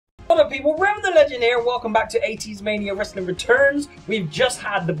What up people, Revan the Legend here, welcome back to 80's Mania Wrestling Returns. We've just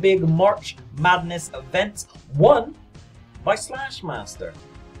had the big March Madness event, won by Slashmaster.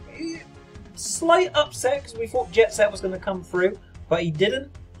 Slight upset because we thought Jet Set was going to come through, but he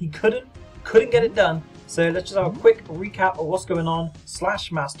didn't, he couldn't get it done. So let's just have a quick recap of what's going on.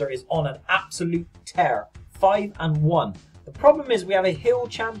 Slashmaster is on an absolute tear, 5-1. The problem is we have a heel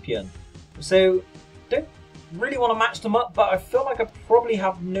champion, so don't really want to match them up, but I feel like I probably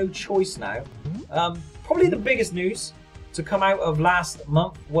have no choice now. Probably the biggest news to come out of last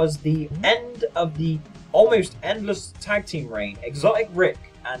month was the end of the almost endless tag team reign. Exotic Rick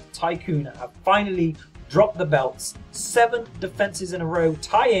and Tycoon have finally dropped the belts. 7 defenses in a row,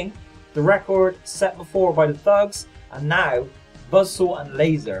 tying the record set before by the Thugs, and now Buzzsaw and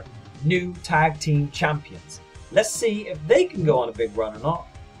Laser, new tag team champions. Let's see if they can go on a big run or not.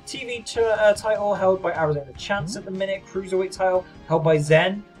 TV title held by Arizona Chance at the minute. Cruiserweight title held by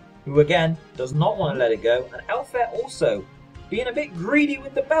Zen, who again does not want to let it go. And Elfet also being a bit greedy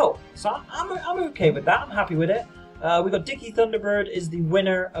with the belt. So I'm okay with that. I'm happy with it. We got Dickie Thunderbird is the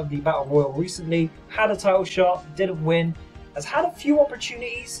winner of the Battle Royal recently. Had a title shot, didn't win. Has had a few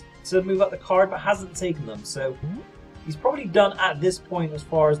opportunities to move up the card, but hasn't taken them. So he's probably done at this point as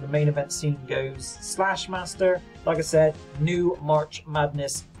far as the main event scene goes. Slashmaster, like I said, new March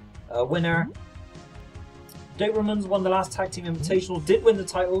Madness winner. Dobermans won the last tag team invitational, did win the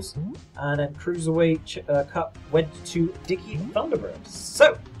titles, and then Cruiserweight Cup went to Dickie Thunderbird.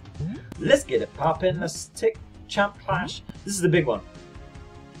 So let's get it poppin'. Let's tick Champ Clash. This is the big one.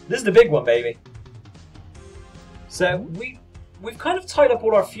 This is the big one, baby. So we've kind of tied up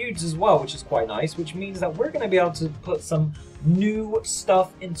all our feuds as well, which is quite nice, which means that we're going to be able to put some new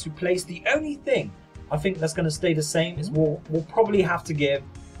stuff into place. The only thing I think that's going to stay the same is we'll probably have to give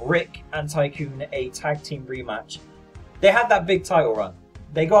Rick and Tycoon a tag team rematch. They had that big title run.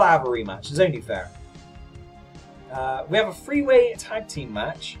 They got to have a rematch. It's only fair. We have a three-way tag team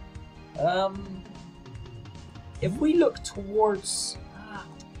match. If we look towards... I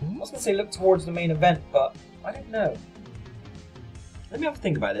was going to say look towards the main event, but I don't know. Let me have a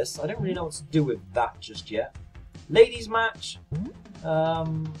think about this. I don't really know what to do with that just yet. Ladies match. We're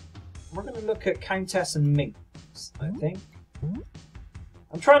going to look at Countess and Minx, I think.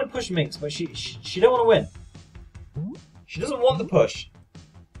 I'm trying to push Minx, but she don't want to win. She doesn't want the push.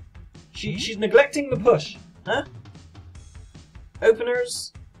 She's neglecting the push. Huh?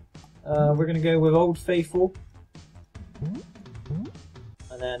 Openers. We're going to go with Old Faithful.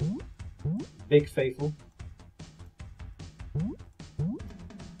 And then Big Faithful.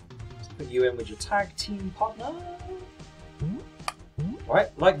 Let's put you in with your tag team partner. Right,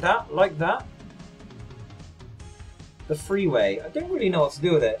 like that, like that. The freeway. I don't really know what to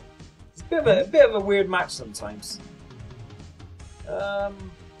do with it. It's a bit of a weird match sometimes. Got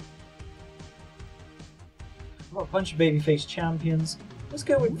a bunch of babyface champions. Let's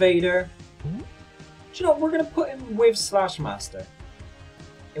go with Vader. Do you know what? We're gonna put him with Slashmaster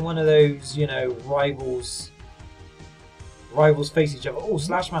in one of those, you know, rivals face each other. Oh,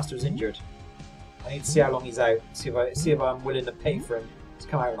 Slashmaster's injured. I need to see how long he's out. See if I'm willing to pay for him to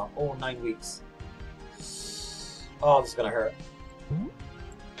come out or not. Oh, 9 weeks. Oh, this is gonna hurt.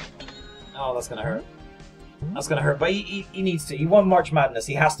 Oh, that's gonna hurt. That's gonna hurt. But he needs to. He won March Madness.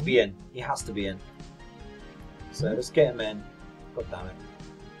 He has to be in. He has to be in. So let's get him in. God damn it.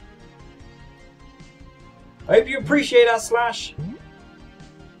 I hope you appreciate that, Slash.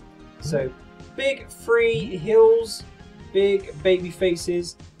 So, big three heels, big baby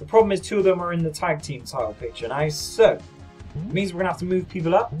faces. The problem is 2 of them are in the tag team title picture now. So, it means we're gonna have to move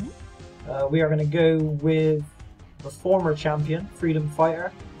people up. We are gonna go with the former champion, Freedom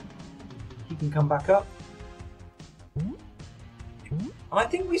Fighter. He can come back up. And I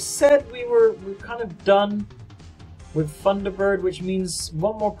think we said we're kind of done with Thunderbird, which means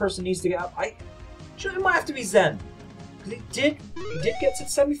one more person needs to get up. It might have to be Zen. Because he did get to the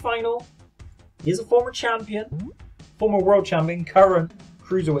semi-final. He is a former champion. Former world champion, current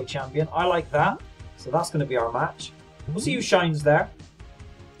cruiserweight champion. I like that. So that's going to be our match. We'll see who shines there.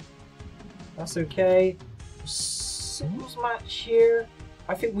 That's okay. Singles match here.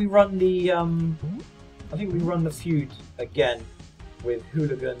 I think we run the feud again with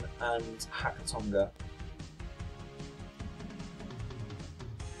Hooligan and Hakatonga.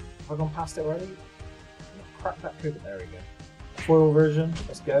 Have I gone past it already? Crack that code. There we go. Foil version.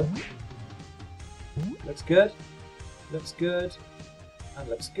 Let's go. Looks good. Looks good. And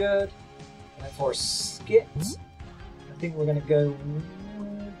looks good. And then for a skit, I think we're gonna go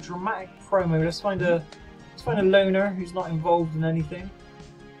dramatic promo. Let's find a loner who's not involved in anything.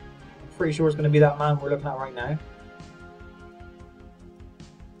 I'm pretty sure it's going to be that man we're looking at right now.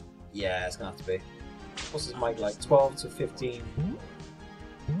 Yeah, it's gonna have to be. What's his mic like? 12 to 15.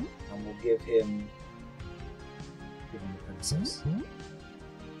 And we'll give him the princess.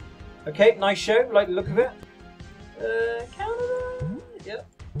 Okay, nice show. Like the look of it. Canada. Yep.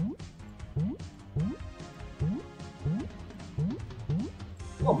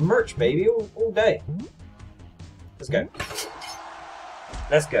 Oh, merch, baby, all day. Let's go.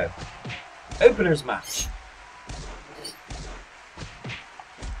 Let's go. Openers match.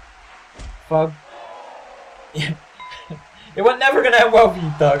 Fug. Yeah. It was never going to end well for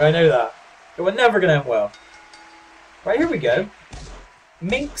you, Doug. I know that. It was never going to end well. Right, here we go.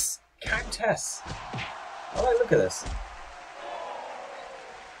 Minx Countess. Oh, like, look at this.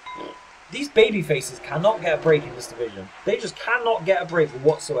 These baby faces cannot get a break in this division. They just cannot get a break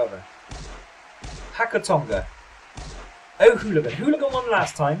whatsoever. Hakatonga. Oh, Hooligan. Hooligan won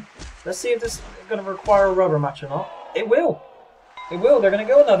last time. Let's see if this is going to require a rubber match or not. It will. It will. They're going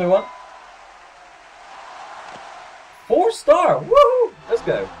to go another one. 4-star. Woohoo! Let's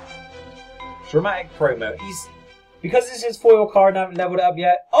go. Dramatic promo. Because this is his foil card and I haven't leveled it up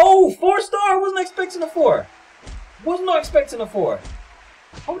yet. Oh, 4-star! Wasn't expecting a 4. Was not expecting a 4.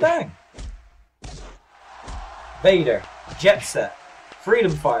 Oh, dang. Vader, Jet Set,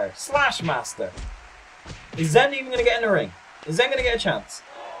 Freedom Fire, Slash Master. Is Zen even going to get in the ring? Is Zen going to get a chance?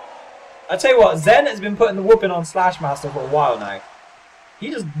 I tell you what, Zen has been putting the whooping on Slash Master for a while now. He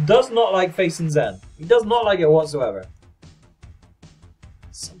just does not like facing Zen. He does not like it whatsoever.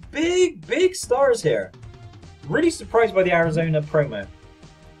 Some big stars here. Really surprised by the Arizona promo.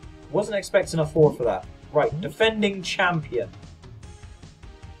 Wasn't expecting a 4 for that. Right, defending champion.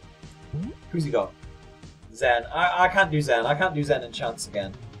 Who's he got? Zen. I can't do Zen. I can't do Zen and Chance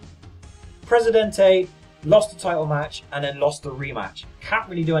again. Presidente lost the title match and then lost the rematch. Can't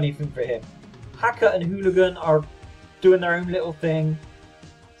really do anything for him. Hacker and Hooligan are doing their own little thing.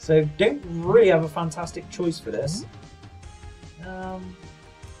 So don't really have a fantastic choice for this. I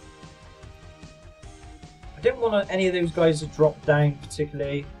don't want any of those guys to drop down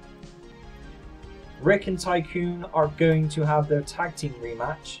particularly. Rick and Tycoon are going to have their tag team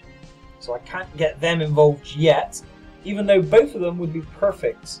rematch. So I can't get them involved yet, even though both of them would be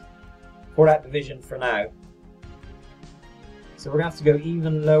perfect for that division for now. So we're going to have to go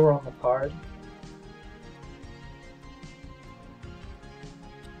even lower on the card.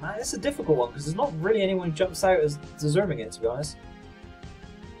 Man, it's a difficult one because there's not really anyone who jumps out as deserving it, to be honest.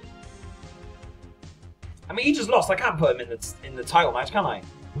 I mean, he just lost. I can't put him in the title match, can I?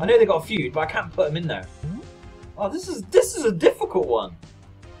 I know they got a feud, but I can't put him in there. Oh, this is a difficult one.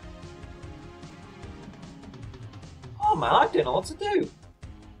 Oh man, I don't know what to do.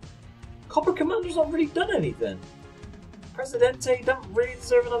 Copper Commander's not really done anything. Presidente don't really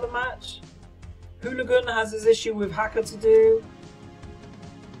deserve another match. Hooligan has his issue with Hacker to do.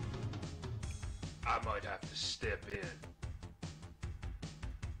 I might have to step in.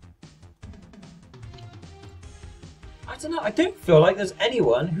 I don't know, I don't feel like there's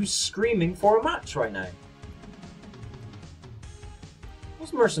anyone who's screaming for a match right now.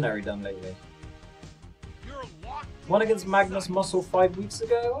 What's Mercenary done lately? One against Magnus Muscle 5 weeks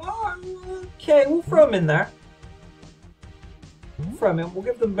ago. Oh, okay, we'll throw him in there. We'll throw him in. We'll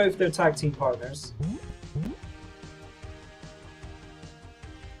give them both their tag team partners.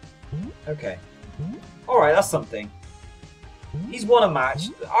 Okay. Alright, that's something. He's won a match.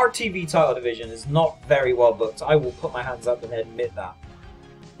 Our TV title division is not very well booked. I will put my hands up and admit that.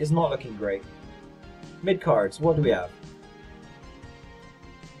 It's not looking great. Mid-cards, what do we have?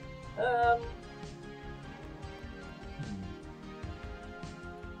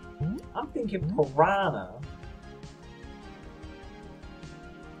 I'm thinking Piranha.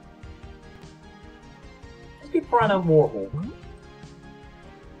 Let's do Piranha and Warhawk.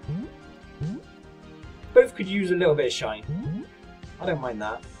 Both could use a little bit of shine. I don't mind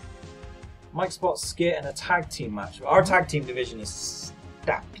that. Mike Spot, Skit, and a tag team match. Our tag team division is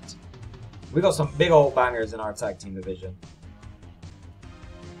stacked. We got some big old bangers in our tag team division.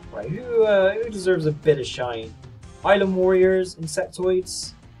 Right, who deserves a bit of shine? Island Warriors,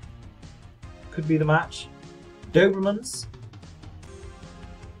 Insectoids. Could be the match. Dobermans.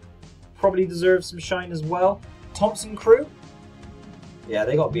 Probably deserves some shine as well. Thompson Crew. Yeah,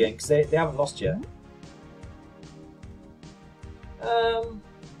 they got to be in because they haven't lost yet.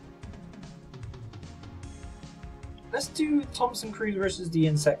 Let's do Thompson Crew versus the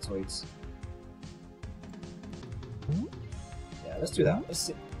Insectoids. Yeah, let's do that.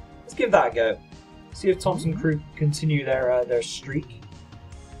 Let's give that a go. See if Thompson Crew continue their streak.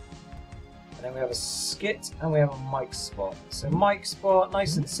 And then we have a Skit and we have a Mike Spot. So Mike Spot,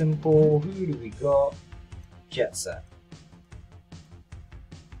 nice and simple. Who do we got? Jet Set.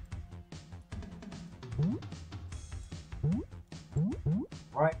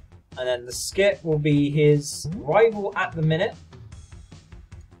 Right, and then the skip will be his rival at the minute,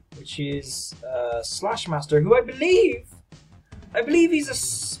 which is Slash Master, who I believe he's a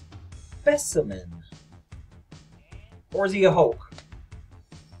specimen, or is he a Hulk?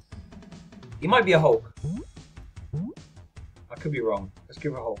 He might be a Hulk. I could be wrong. Let's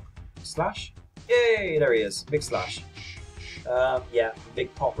give him a Hulk. Slash? Yay! There he is. Big Slash. Yeah,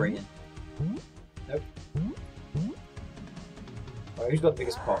 big pop rating. Nope. Alright, who's got the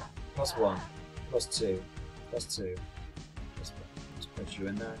biggest pop? +1, +2, +2. Let's put you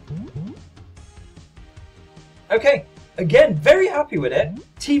in there. Okay, again, very happy with it.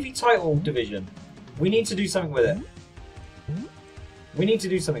 TV title division. We need to do something with it. We need to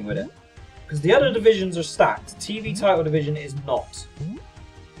do something with it. Because the other divisions are stacked. TV title division is not.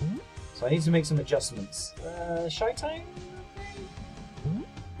 So I need to make some adjustments. Shy time?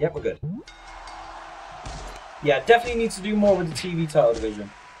 Yep, we're good. Yeah, definitely need to do more with the TV title division.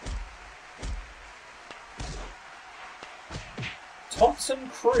 Thompson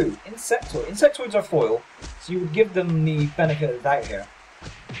Crew, Insectoid. Insectoids are foil, so you would give them the benefit of the doubt here.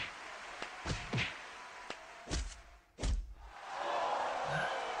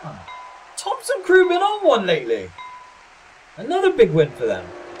 Thompson Crew been on one lately. Another big win for them.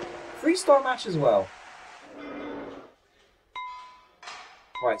 3-star match as well.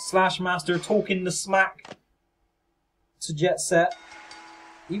 Right, Slash Master talking the smack to Jet Set.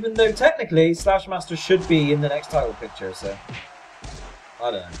 Even though technically Slash Master should be in the next title picture, so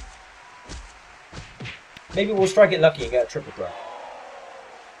I don't know. Maybe we'll strike it lucky and get a triple threat.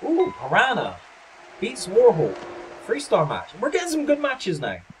 Ooh, Piranha beats Warhawk. 3-star match. We're getting some good matches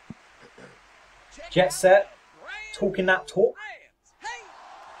now. Jet Set talking that talk.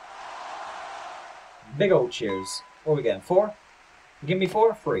 Big old cheers. What are we getting? 4? Give me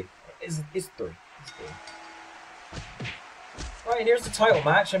 4? 3. It's 3. It's 3. Right, and here's the title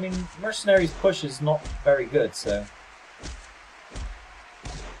match. I mean, Mercenaries' push is not very good, so...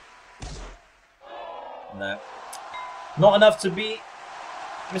 No. Not enough to beat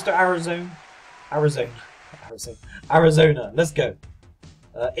Mr. Arizona. Let's go.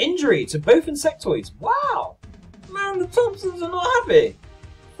 Injury to both Insectoids. Wow! Man, the Thompsons are not happy.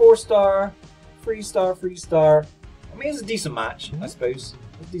 4-star, 3-star, 3-star. I mean, it's a decent match, I suppose.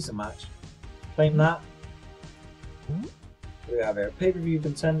 It's a decent match. Claim that. What do we have here? Pay-per-view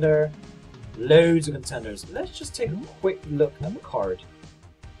contender. Loads of contenders. Let's just take a quick look at the card.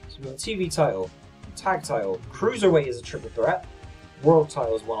 So we've got TV title, tag title, cruiserweight is a triple threat, world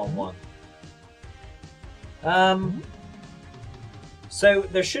title is 1-on-1. So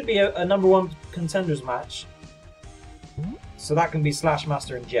there should be a number 1 contenders match. So that can be Slash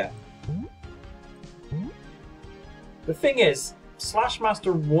Master and Jet. The thing is, Slash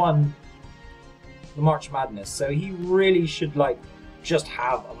Master won the March Madness, so he really should just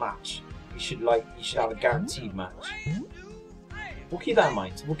have a match. He should have a guaranteed match. We'll keep that in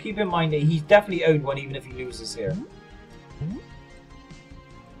mind. We'll keep in mind that he's definitely owed one even if he loses here.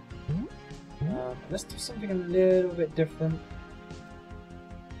 Let's do something a little bit different.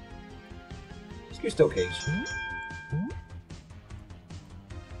 Let's go Steel Cage.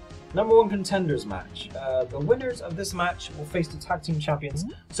 Number 1 contenders match. The winners of this match will face the tag team champions.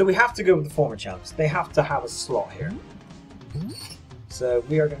 So we have to go with the former champs. They have to have a slot here. So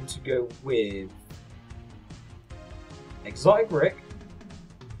we are going to go with Exotic Rick.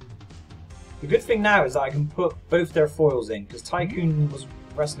 The good thing now is that I can put both their foils in because Tycoon was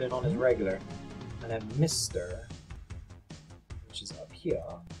wrestling on his regular. And then Mr., which is up here,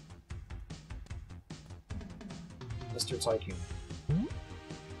 Mr. Tycoon.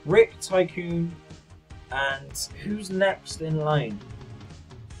 Rick, Tycoon, and who's next in line?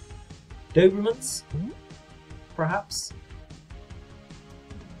 Dobermans? Perhaps?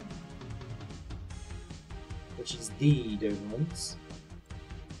 Which is the Dobermans.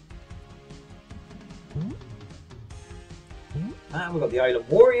 Man, we've got the Island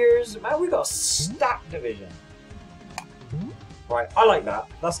Warriors. Man, we've got a stacked division. Right, I like that.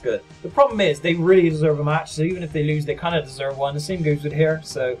 That's good. The problem is they really deserve a match, so even if they lose, they kind of deserve one. The same goes with here,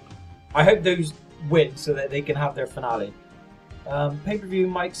 so I hope those win so that they can have their finale. Pay-per-view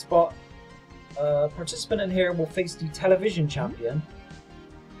mic spot. Participant in here will face the television champion.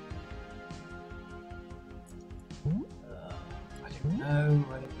 I don't know.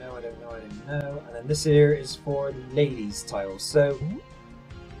 And then this here is for the ladies' title. So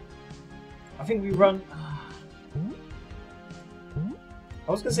I think we run.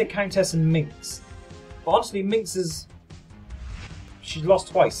 I was going to say Countess and Minx, but honestly Minx is... she's lost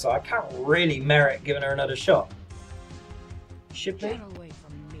twice, so I can't really merit giving her another shot. Shipley?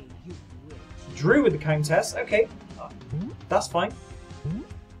 drew with the Countess. Okay, that's fine.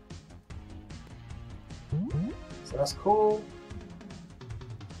 So that's cool.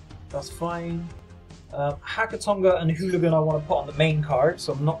 That's fine. Hakatonga and Hooligan I want to put on the main card,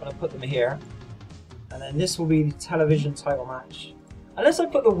 so I'm not going to put them here. And then this will be the television title match. Unless I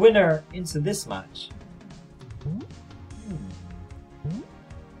put the winner into this match.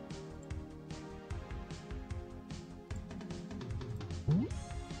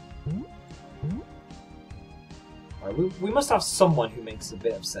 Alright, we must have someone who makes a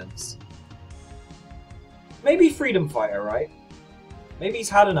bit of sense. Maybe Freedom Fighter, right? Maybe he's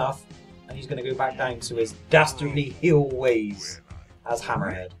had enough and he's going to go back down to his dastardly heel ways as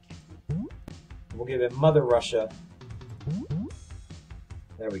Hammerhead. We'll give him Mother Russia.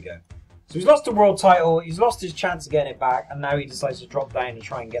 There we go. So he's lost the world title, he's lost his chance of getting it back, and now he decides to drop down and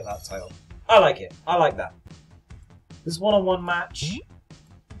try and get that title. I like it. I like that. This one-on-one match.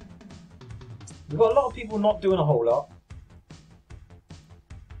 We've got a lot of people not doing a whole lot.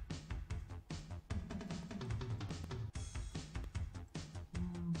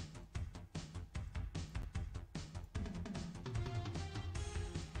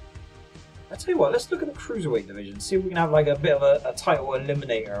 I tell you what, let's look at the Cruiserweight division, see if we can have like a bit of a title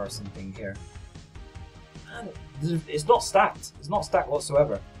eliminator or something here. Man, it's not stacked. It's not stacked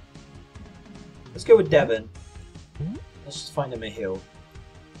whatsoever. Let's go with Devin. Let's just find him a heel.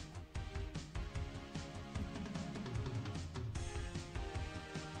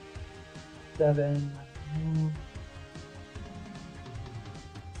 Devin.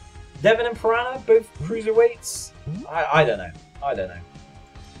 Devin and Piranha, both Cruiserweights? I don't know. I don't know.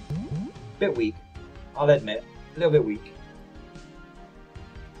 Bit weak, I'll admit. A little bit weak.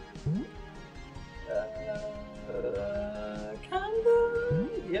 Kinda.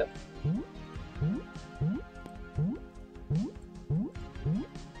 Yep.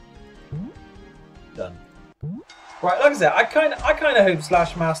 Done. Right, like I said, I kind of hope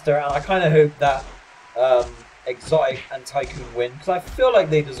Slashmaster and I kind of hope that Exotic and Tycoon win because I feel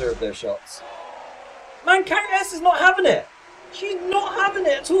like they deserve their shots. Man, Countess is not having it. She's not having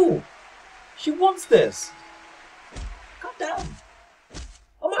it at all. She wants this. God damn.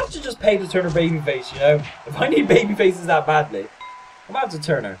 I'm gonna have to just pay to turn her babyface, you know? If I need babyfaces that badly, I'm gonna have to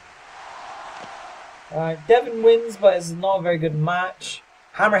turn her. Alright, Devin wins, but it's not a very good match.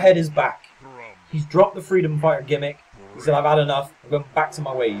 Hammerhead is back. He's dropped the Freedom Fighter gimmick. He said, I've had enough. I'm going back to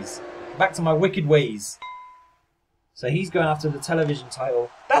my ways. Back to my wicked ways. So he's going after the television title.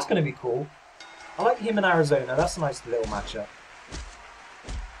 That's going to be cool. I like him in Arizona. That's a nice little matchup.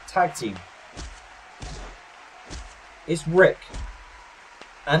 Tag team. It's Rick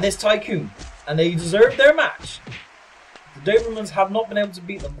and this Tycoon, and they deserve their match. The Dobermans have not been able to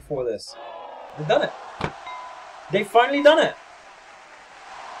beat them before this. They've done it. They've finally done it.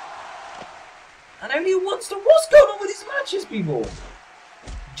 And only once. What's going on with these matches, people?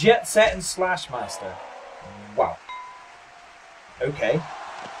 Jet Set and Slashmaster. Wow. Okay.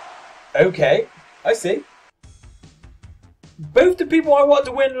 Okay. I see. Both the people I wanted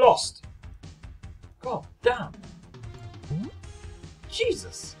to win lost. God damn.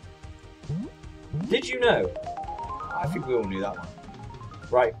 Jesus. Did you know? I think we all knew that one.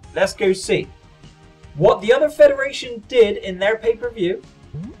 Right, let's go see what the other federation did in their pay-per-view.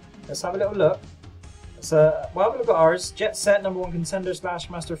 Let's have a little look. Let's well, have a look at ours. Jet Set, #1 contender,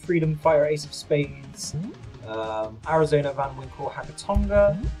 Slashmaster, Freedom Fighter, Ace of Spades, Arizona, Van Winkle,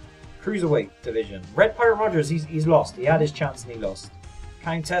 Hakatonga, Cruiserweight division. Red Pirate Rogers, he's lost. He had his chance and he lost.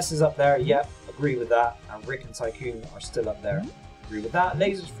 Countess is up there. Yep, agree with that. And Rick and Tycoon are still up there. Agree with that.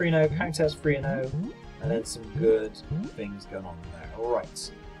 Lasers 3-0, Countess 3-0, and then some good things going on there.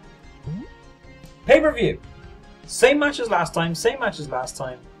 Alright. Pay-per-view. Same match as last time, same match as last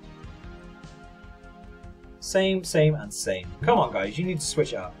time. Same, and same. Come on, guys, you need to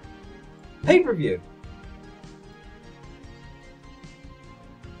switch it up. Pay-per-view.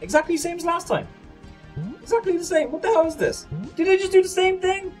 Exactly the same as last time. Exactly the same. What the hell is this? Did they just do the same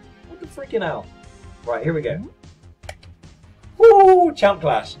thing? What the freaking hell? Right, here we go. Woo! Champ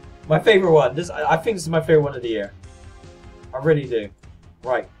Clash. My favourite one. I think this is my favourite one of the year. I really do.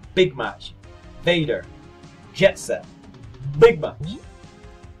 Right, big match. Vader. Jet Set. Big match.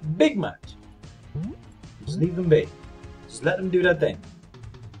 Big match. Just leave them be. Just let them do their thing.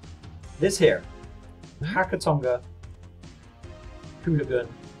 This here. Hakatonga. Hooligan.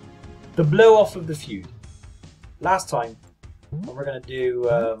 The blow off of the feud. Last time. And we're going to do...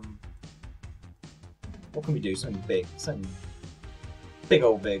 what can we do? Something big. Something big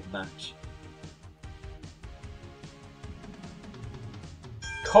old big match.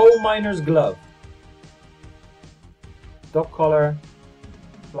 Coal Miner's Glove. Dog collar.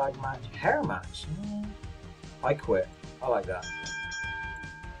 flag match, hair match. I quit. I like that.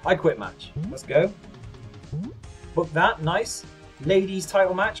 I quit match. Let's go. Book that. Nice. Ladies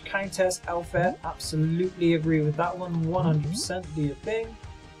title match. Countess Elfette. Absolutely agree with that one. 100% do your thing.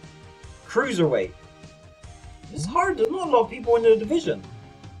 Cruiserweight. It's hard. There's not a lot of people in the division.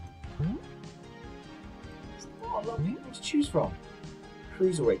 There's not a lot of people to choose from.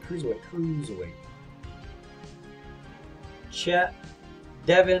 Cruiserweight. Cruiserweight. Chet.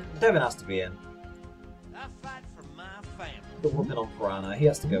 Devin. Devin has to be in. I fight for my family. The whooping on Piranha. He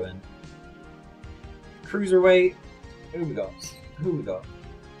has to go in. Cruiserweight. Who we got? Who we got?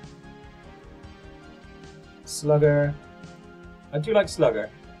 Slugger. I do like Slugger.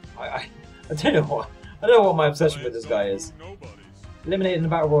 I don't know what my obsession with this guy is. Eliminated in the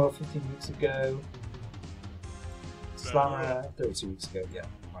Battle Royal 15 weeks ago. Slammer 32 weeks ago. Yeah.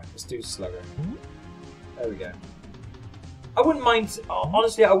 Right. Let's do Slugger. There we go. I wouldn't mind.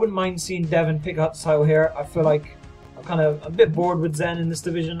 Honestly, I wouldn't mind seeing Devin pick up the title here. I feel like I'm kind of a bit bored with Zen in this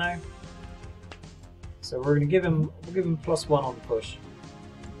division now. So we're gonna give him. We'll give him +1 on the push.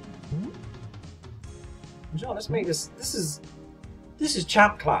 John, let's make this. This is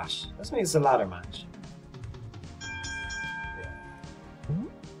Champ Clash. Let's make this a ladder match.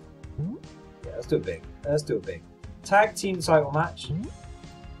 Yeah, let's do it big. Let's do it big. Tag team title match.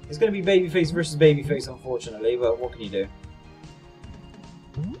 It's gonna be babyface versus babyface, unfortunately, but what can you do?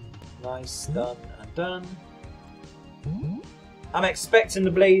 Nice, done and done. I'm expecting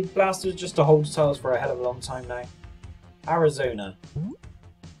the Blade Blasters just to hold titles for a hell of a long time now. Arizona.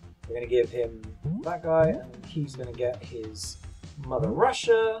 We're going to give him that guy, and he's going to get his Mother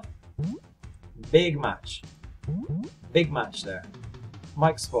Russia. Big match. Big match there.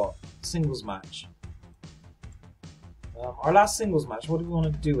 Mike Spot. Singles match. Our last singles match, what do we want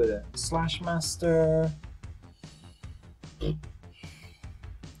to do with it? Slash Master.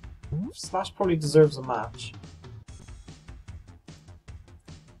 Slash probably deserves a match.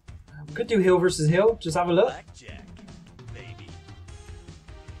 We could do heel versus heel. Just have a look. Blackjack, baby.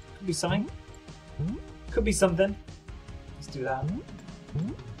 Could be something. Could be something. Let's do that.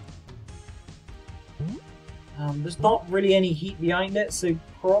 There's not really any heat behind it, so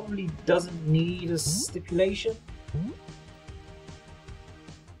probably doesn't need a stipulation. And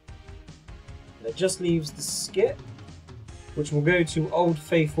it just leaves the skip, which will go to Old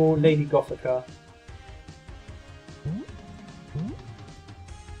Faithful Lady Gothica.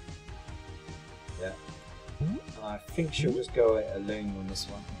 Yeah. And I think she'll just go it alone on this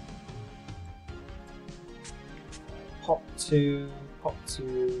one. Pop 2, pop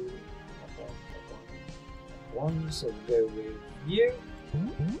 2, pop 1, so we'll go with you.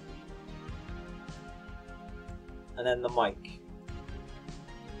 And then the mic.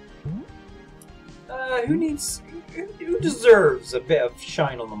 Who deserves a bit of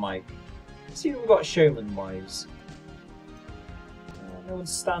shine on the mic? Let's see if we've got showman wives. No one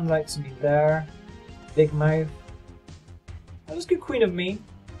stands out to me there. Big mouth. Let's go Queen of Mean.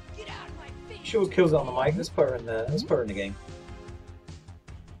 She always kills it on the mic. Let's put her in the game.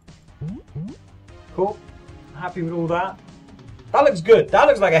 Cool. Happy with all that. That looks good. That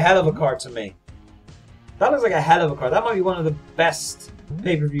looks like a hell of a card to me. That looks like a hell of a card. That might be one of the best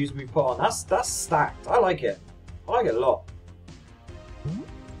pay-per-views we've put on. That's stacked. I like it. I like it a lot.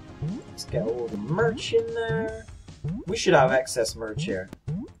 Let's get all the merch in there. We should have excess merch here.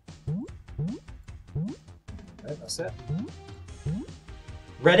 Right, that's it.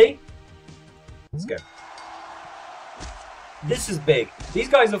 Ready? Let's go. This is big. These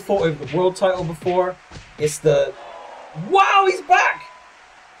guys have fought over the world title before. It's the... Wow, he's back!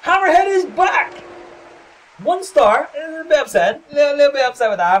 Hammerhead is back! 1 star. A little bit upset. A little bit upset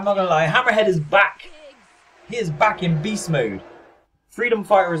with that, I'm not gonna lie. Hammerhead is back. He is back in beast mode. Freedom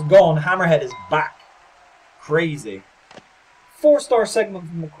Fighter is gone. Hammerhead is back. Crazy. 4-star segment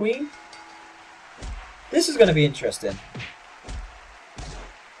from the Queen. This is going to be interesting.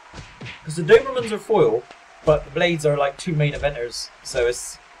 Because the Dobermans are foil, but the Blades are like 2 main eventers. So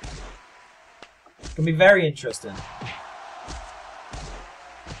it's going to be very interesting.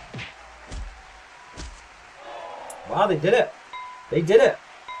 Wow, they did it. They did it.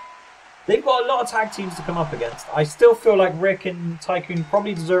 They've got a lot of tag teams to come up against. I still feel like Rick and Tycoon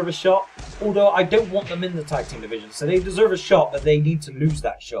probably deserve a shot. Although I don't want them in the tag team division. So they deserve a shot, but they need to lose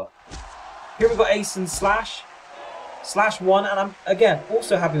that shot. Here we've got Ace and Slash. Slash won, and I'm, again,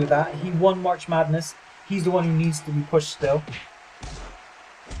 also happy with that. He won March Madness. He's the one who needs to be pushed still.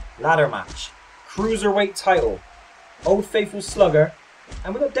 Ladder match. Cruiserweight title. Old Faithful Slugger.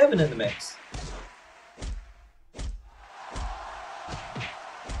 And we've got Devin in the mix.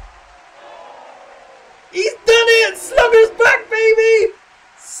 He's done it! Slugger's back, baby!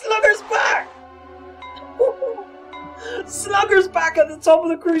 back at the top of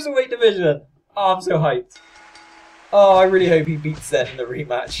the Cruiserweight division. Oh, I'm so hyped. Oh, I really hope he beats Zen in the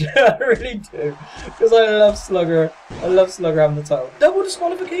rematch. I really do. Because I love Slugger. I love Slugger having the title. Double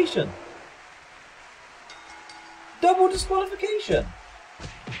disqualification. Double disqualification.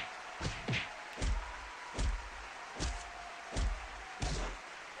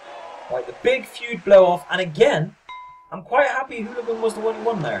 Right, the big feud blow off. And again, I'm quite happy Hooligan was the one who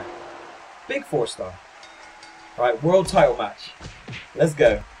won there. Big 4-star. Right, world title match. Let's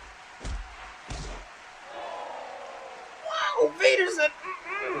go. Wow, Vader said,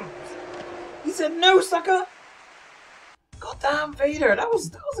 He said, no, sucker. Goddamn, Vader. That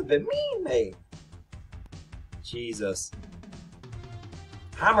was a bit mean, mate. Jesus.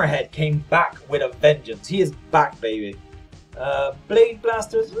 Hammerhead came back with a vengeance. He is back, baby. Blade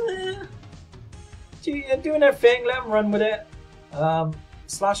Blasters, doing their thing. Let them run with it.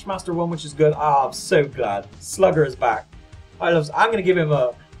 Slash Master won, which is good. Ah, I'm so glad. Slugger is back. I'm going to give him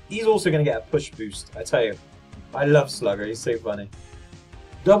a... He's also going to get a push boost, I tell you. I love Slugger. He's so funny.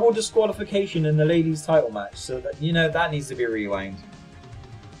 Double disqualification in the ladies' title match. So, that that needs to be rewound.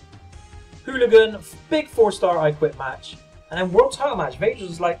 Hooligan, big 4-star I Quit match. And then world title match. Vader's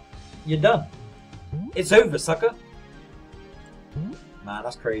just like, you're done. It's over, sucker. Man,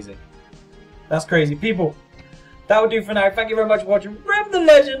 that's crazy. That's crazy. People, that will do for now. Thank you very much for watching. Rev the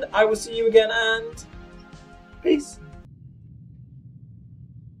Legend. I will see you again and peace.